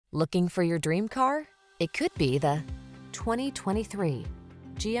Looking for your dream car? It could be the 2023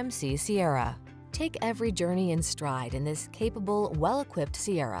 GMC Sierra. Take every journey in stride in this capable, well-equipped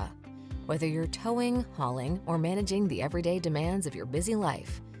Sierra. Whether you're towing, hauling, or managing the everyday demands of your busy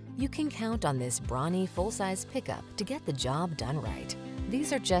life, you can count on this brawny, full-size pickup to get the job done right.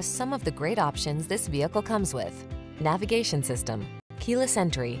 These are just some of the great options this vehicle comes with: navigation system, keyless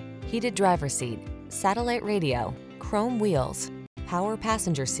entry, heated driver's seat, satellite radio, chrome wheels, power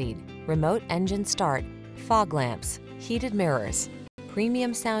passenger seat, remote engine start, fog lamps, heated mirrors,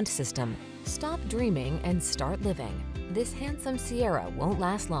 premium sound system. Stop dreaming and start living. This handsome Sierra won't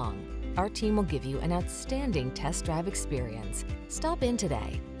last long. Our team will give you an outstanding test drive experience. Stop in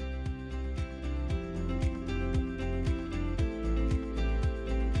today.